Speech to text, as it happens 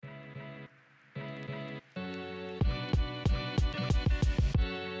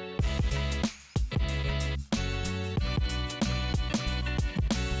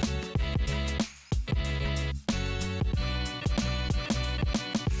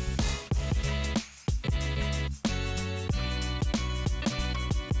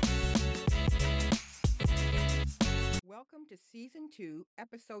Season 2,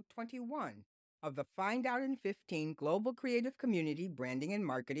 Episode 21 of the Find Out in 15 Global Creative Community Branding and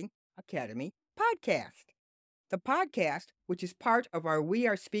Marketing Academy podcast. The podcast, which is part of our We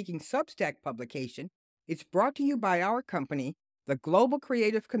Are Speaking Substack publication, is brought to you by our company, the Global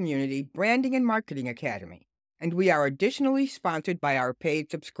Creative Community Branding and Marketing Academy, and we are additionally sponsored by our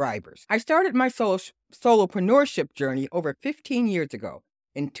paid subscribers. I started my solopreneurship journey over 15 years ago,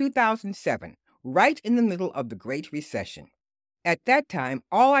 in 2007, right in the middle of the Great Recession. At that time,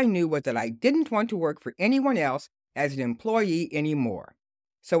 all I knew was that I didn't want to work for anyone else as an employee anymore.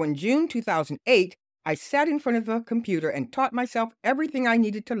 So in June 2008, I sat in front of a computer and taught myself everything I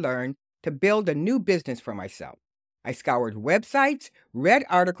needed to learn to build a new business for myself. I scoured websites, read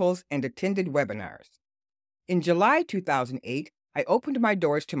articles, and attended webinars. In July 2008, I opened my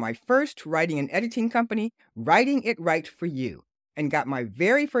doors to my first writing and editing company, Writing It Right for You, and got my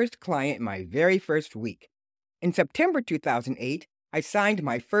very first client my very first week. In September 2008, I signed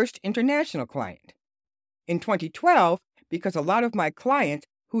my first international client. In 2012, because a lot of my clients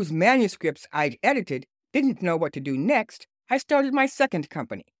whose manuscripts I'd edited didn't know what to do next, I started my second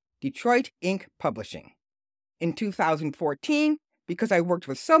company, Detroit Ink Publishing. In 2014, because I worked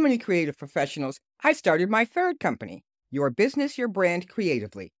with so many creative professionals, I started my third company, Your Business, Your Brand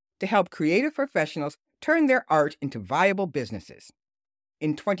Creatively, to help creative professionals turn their art into viable businesses.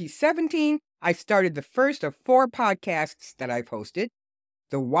 In 2017, I started the first of 4 podcasts that I've hosted,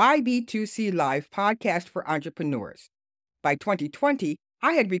 the YB2C Live podcast for entrepreneurs. By 2020,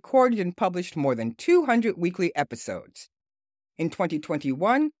 I had recorded and published more than 200 weekly episodes. In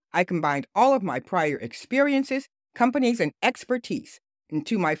 2021, I combined all of my prior experiences, companies, and expertise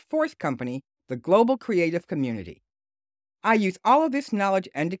into my fourth company, the Global Creative Community. I use all of this knowledge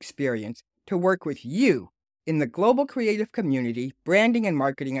and experience to work with you in the Global Creative Community Branding and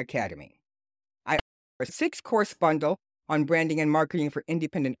Marketing Academy. I offer a 6-course bundle on branding and marketing for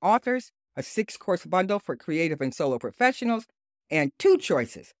independent authors, a 6-course bundle for creative and solo professionals, and 2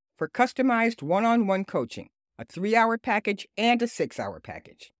 choices for customized one-on-one coaching, a 3-hour package and a 6-hour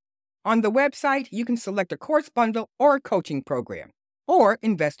package. On the website, you can select a course bundle or a coaching program, or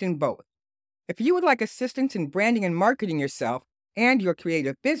invest in both. If you would like assistance in branding and marketing yourself and your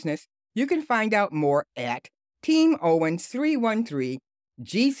creative business, you can find out more at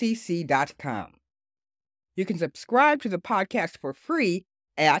teamowens313gcc.com. You can subscribe to the podcast for free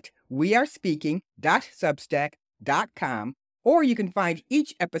at wearespeaking.substack.com, or you can find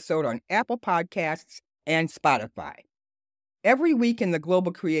each episode on Apple Podcasts and Spotify. Every week in the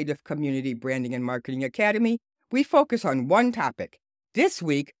Global Creative Community Branding and Marketing Academy, we focus on one topic. This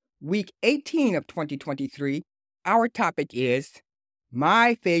week, week 18 of 2023, our topic is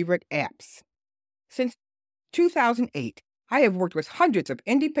My Favorite Apps. Since 2008, I have worked with hundreds of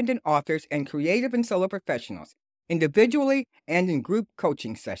independent authors and creative and solo professionals, individually and in group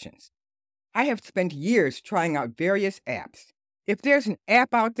coaching sessions. I have spent years trying out various apps. If there's an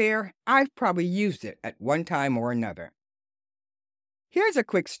app out there, I've probably used it at one time or another. Here's a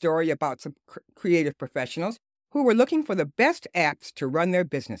quick story about some creative professionals who were looking for the best apps to run their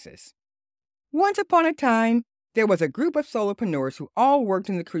businesses. Once upon a time, there was a group of solopreneurs who all worked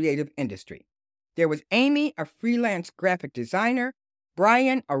in the creative industry. There was Amy, a freelance graphic designer,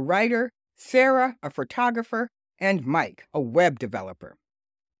 Brian, a writer, Sarah, a photographer, and Mike, a web developer.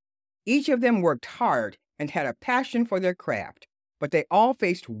 Each of them worked hard and had a passion for their craft, but they all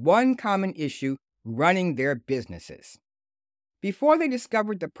faced one common issue: running their businesses. Before they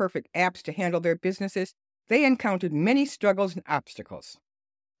discovered the perfect apps to handle their businesses, they encountered many struggles and obstacles.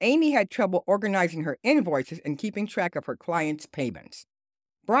 Amy had trouble organizing her invoices and keeping track of her clients' payments.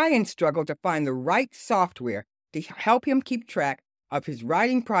 Brian struggled to find the right software to help him keep track of his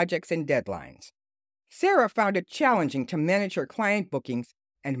writing projects and deadlines. Sarah found it challenging to manage her client bookings,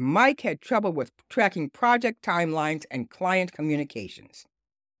 and Mike had trouble with tracking project timelines and client communications.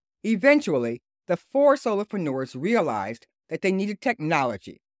 Eventually, the 4 solopreneurs realized that they needed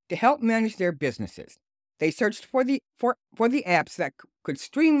technology to help manage their businesses. They searched for the apps that could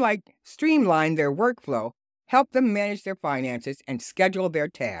streamline their workflow, help them manage their finances, and schedule their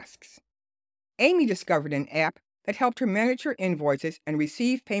tasks. Amy discovered an app that helped her manage her invoices and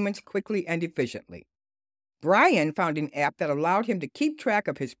receive payments quickly and efficiently. Brian found an app that allowed him to keep track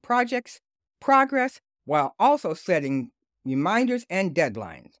of his projects' progress while also setting reminders and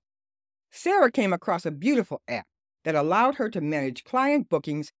deadlines. Sarah came across a beautiful app that allowed her to manage client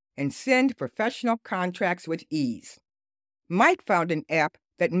bookings and send professional contracts with ease. Mike found an app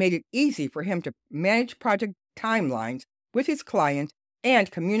that made it easy for him to manage project timelines with his clients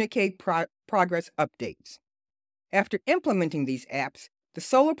and communicate progress updates. After implementing these apps, the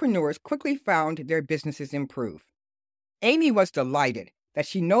solopreneurs quickly found their businesses improve. Amy was delighted that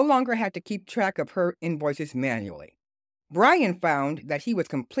she no longer had to keep track of her invoices manually. Brian found that he was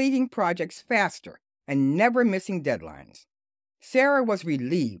completing projects faster and never missing deadlines. Sarah was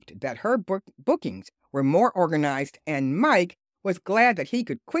relieved that her bookings were more organized, and Mike was glad that he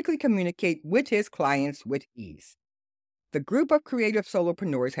could quickly communicate with his clients with ease. The group of creative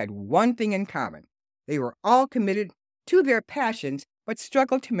solopreneurs had one thing in common. They were all committed to their passions but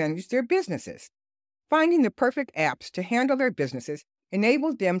struggled to manage their businesses. Finding the perfect apps to handle their businesses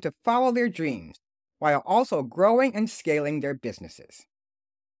enabled them to follow their dreams while also growing and scaling their businesses.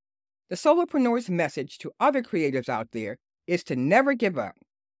 The solopreneur's message to other creatives out there is to never give up,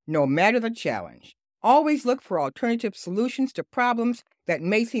 no matter the challenge. Always look for alternative solutions to problems that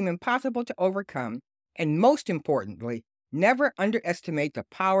may seem impossible to overcome, and most importantly, never underestimate the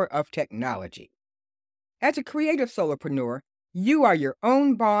power of technology. As a creative solopreneur, you are your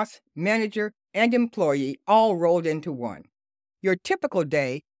own boss, manager, and employee all rolled into one. Your typical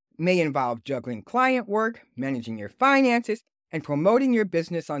day may involve juggling client work, managing your finances, and promoting your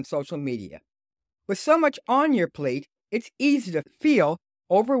business on social media. With so much on your plate, it's easy to feel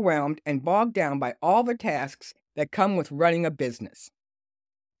overwhelmed and bogged down by all the tasks that come with running a business.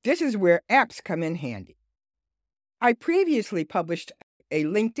 This is where apps come in handy. I previously published a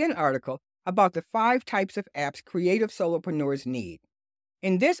LinkedIn article about the 5 types of apps creative solopreneurs need.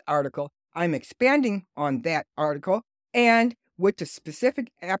 In this article, I'm expanding on that article and with the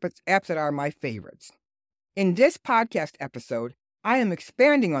specific apps that are my favorites. In this podcast episode, I am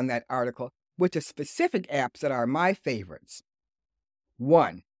expanding on that article with the specific apps that are my favorites.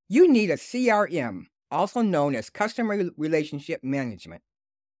 1. You need a CRM, also known as Customer Relationship Management.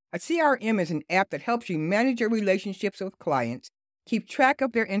 A CRM is an app that helps you manage your relationships with clients, keep track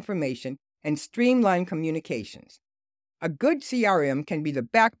of their information, and streamline communications. A good CRM can be the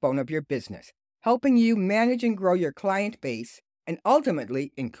backbone of your business, helping you manage and grow your client base and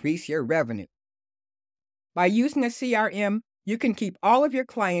ultimately increase your revenue. By using a CRM, you can keep all of your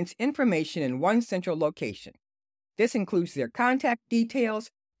clients' information in one central location. This includes their contact details,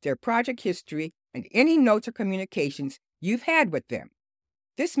 their project history, and any notes or communications you've had with them.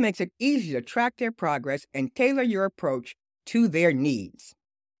 This makes it easy to track their progress and tailor your approach to their needs.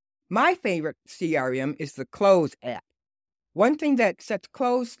 My favorite CRM is the Close app. One thing that sets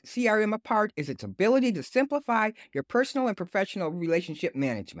Close CRM apart is its ability to simplify your personal and professional relationship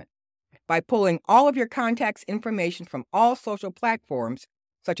management. By pulling all of your contacts' information from all social platforms,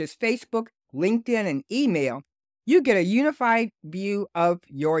 such as Facebook, LinkedIn, and email, you get a unified view of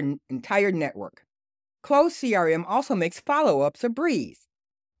your entire network. Close CRM also makes follow-ups a breeze.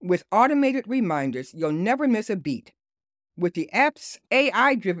 With automated reminders, you'll never miss a beat. With the app's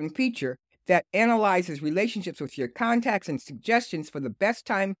AI-driven feature that analyzes relationships with your contacts and suggestions for the best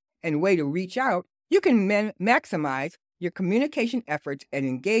time and way to reach out, you can maximize your communication efforts and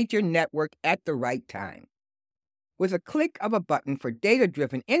engage your network at the right time. With a click of a button for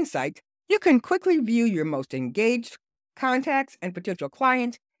data-driven insights, you can quickly view your most engaged contacts and potential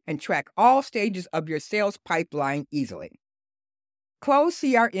clients and track all stages of your sales pipeline easily. Close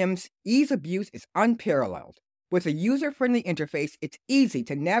CRM's ease of use is unparalleled. With a user-friendly interface, it's easy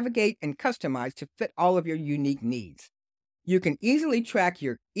to navigate and customize to fit all of your unique needs. You can easily track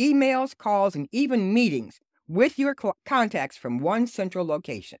your emails, calls, and even meetings with your contacts from one central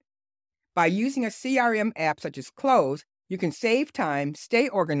location. By using a CRM app such as Close, you can save time, stay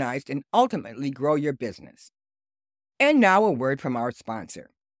organized, and ultimately grow your business. And now a word from our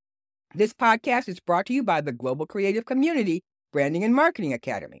sponsor. This podcast is brought to you by the Global Creative Community Branding and Marketing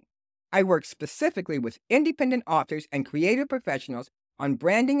Academy. I work specifically with independent authors and creative professionals on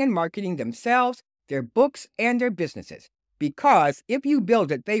branding and marketing themselves, their books, and their businesses, because if you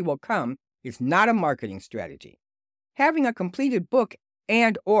build it, they will come is not a marketing strategy. Having a completed book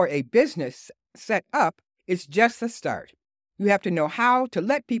and or a business set up is just the start. You have to know how to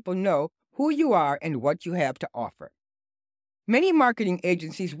let people know who you are and what you have to offer. Many marketing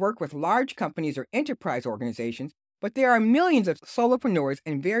agencies work with large companies or enterprise organizations, but there are millions of solopreneurs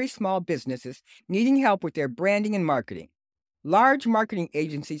and very small businesses needing help with their branding and marketing. Large marketing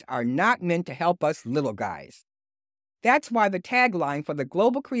agencies are not meant to help us little guys. That's why the tagline for the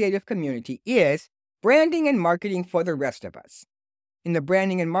Global Creative Community is Branding and Marketing for the Rest of Us. In the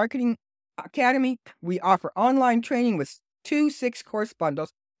Branding and Marketing Academy, we offer online training with 2 6-course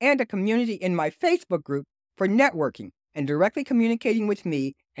bundles and a community in my Facebook group for networking and directly communicating with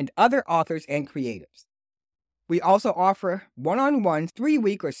me and other authors and creatives. We also offer one-on-one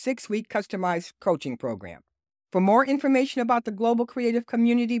 3-week or 6-week customized coaching program. For more information about the Global Creative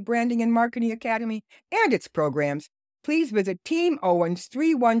Community Branding and Marketing Academy and its programs, please visit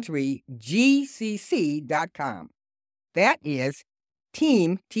teamowens313gcc.com. That is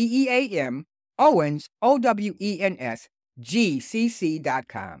Team, T-E-A-M, Owens, O-W-E-N-S,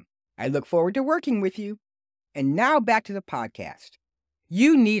 GCC.com. I look forward to working with you. And now back to the podcast.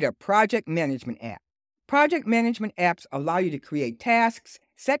 You need a project management app. Project management apps allow you to create tasks,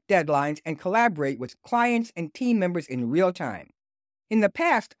 set deadlines, and collaborate with clients and team members in real time. In the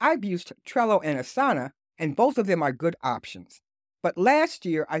past, I've used Trello and Asana, and both of them are good options. But last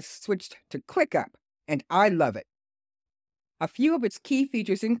year, I switched to ClickUp, and I love it. A few of its key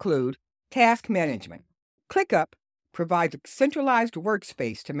features include task management. ClickUp provides a centralized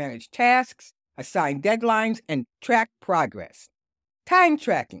workspace to manage tasks, assign deadlines, and track progress. Time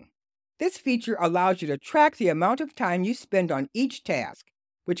tracking. This feature allows you to track the amount of time you spend on each task,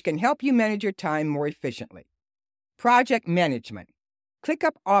 which can help you manage your time more efficiently. Project management.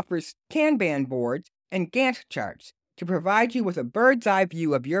 ClickUp offers Kanban boards and Gantt charts to provide you with a bird's eye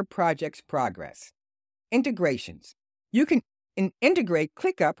view of your project's progress. Integrations. You can integrate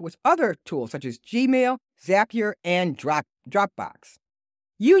ClickUp with other tools such as Gmail, Zapier, and Dropbox.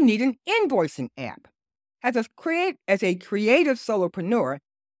 You need an invoicing app. As a creative solopreneur,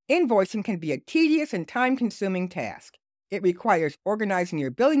 invoicing can be a tedious and time-consuming task. It requires organizing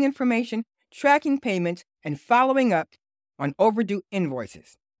your billing information, tracking payments, and following up on overdue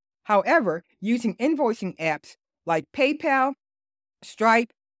invoices. However, using invoicing apps like PayPal,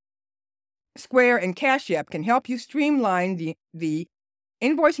 Stripe, Square, and Cash App can help you streamline the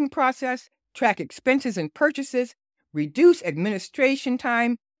invoicing process, track expenses and purchases, reduce administration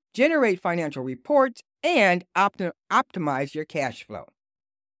time, generate financial reports, and optimize your cash flow.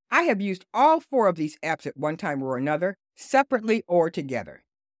 I have used all 4 of these apps at one time or another, separately or together.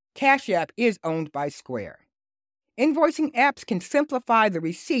 Cash App is owned by Square. Invoicing apps can simplify the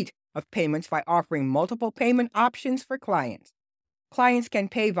receipt of payments by offering multiple payment options for clients. Clients can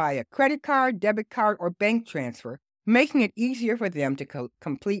pay via credit card, debit card, or bank transfer, making it easier for them to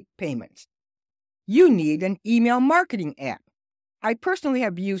complete payments. You need an email marketing app. I personally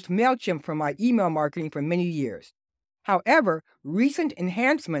have used MailChimp for my email marketing for many years. However, recent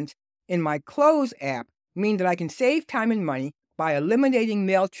enhancements in my Close app mean that I can save time and money by eliminating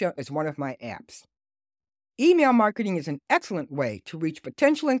MailChimp as one of my apps. Email marketing is an excellent way to reach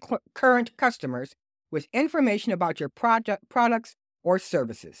potential and current customers with information about your products or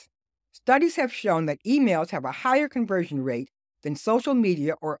services. Studies have shown that emails have a higher conversion rate than social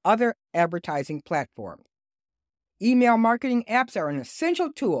media or other advertising platforms. Email marketing apps are an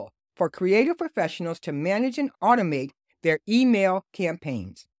essential tool for creative professionals to manage and automate their email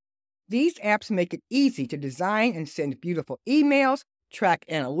campaigns. These apps make it easy to design and send beautiful emails, track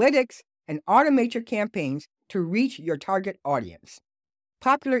analytics, and automate your campaigns to reach your target audience.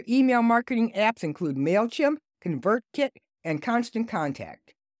 Popular email marketing apps include MailChimp, ConvertKit, and Constant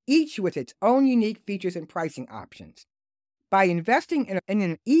Contact, each with its own unique features and pricing options. By investing in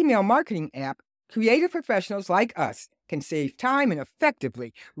an email marketing app, creative professionals like us can save time and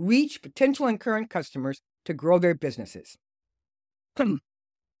effectively reach potential and current customers to grow their businesses.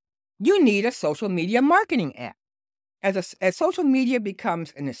 You need a social media marketing app. As social media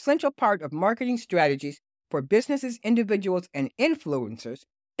becomes an essential part of marketing strategies for businesses, individuals, and influencers,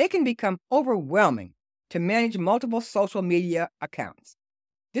 it can become overwhelming to manage multiple social media accounts.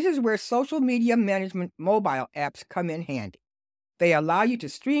 This is where social media management mobile apps come in handy. They allow you to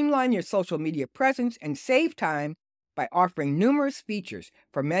streamline your social media presence and save time by offering numerous features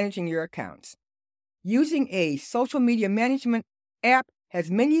for managing your accounts. Using a social media management app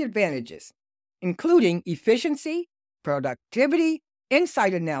has many advantages, including efficiency, productivity,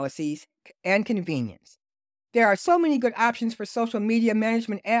 insight analyses, and convenience. There are so many good options for social media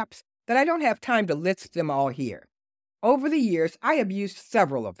management apps that I don't have time to list them all here. Over the years, I have used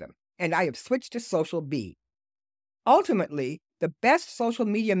several of them, and I have switched to Social Bee. Ultimately, the best social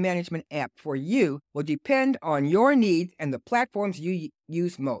media management app for you will depend on your needs and the platforms you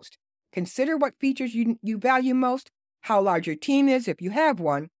use most. Consider what features you value most, how large your team is if you have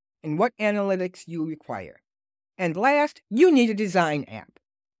one, and what analytics you require. And last, you need a design app.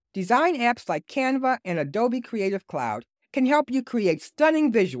 Design apps like Canva and Adobe Creative Cloud can help you create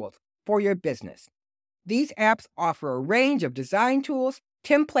stunning visuals for your business. These apps offer a range of design tools,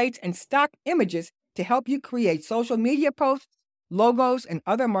 templates, and stock images to help you create social media posts, logos, and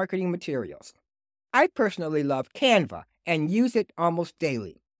other marketing materials. I personally love Canva and use it almost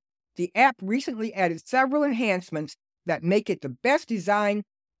daily. The app recently added several enhancements that make it the best design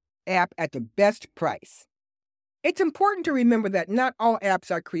app at the best price. It's important to remember that not all apps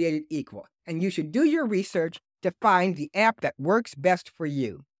are created equal, and you should do your research to find the app that works best for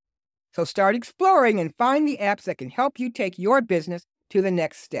you. So start exploring and find the apps that can help you take your business to the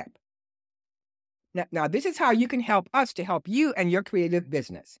next step. Now, this is how you can help us to help you and your creative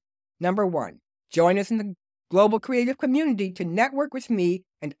business. Number 1, join us in the global creative community to network with me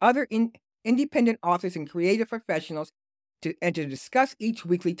and other independent authors and creative professionals to discuss each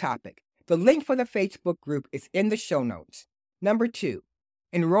weekly topic. The link for the Facebook group is in the show notes. Number 2,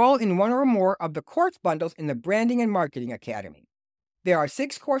 enroll in one or more of the course bundles in the Branding and Marketing Academy. There are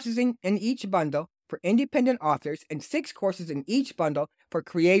 6 courses in each bundle for independent authors and 6 courses in each bundle for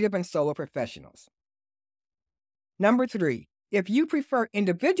creative and solo professionals. Number 3, if you prefer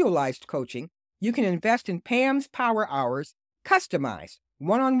individualized coaching, you can invest in Pam's Power Hours, customized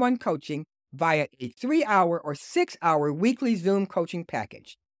one-on-one coaching via a 3-hour or 6-hour weekly Zoom coaching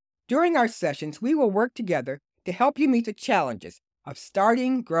package. During our sessions, we will work together to help you meet the challenges of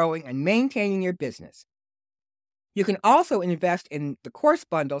starting, growing, and maintaining your business. You can also invest in the course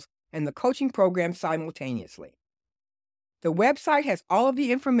bundles and the coaching program simultaneously. The website has all of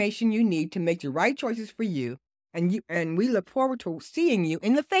the information you need to make the right choices for you, and we look forward to seeing you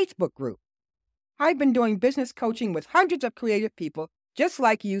in the Facebook group. I've been doing business coaching with hundreds of creative people just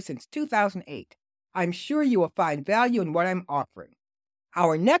like you since 2008. I'm sure you will find value in what I'm offering.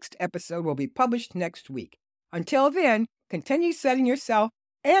 Our next episode will be published next week. Until then, continue setting yourself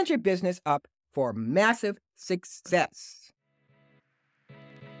and your business up for massive success.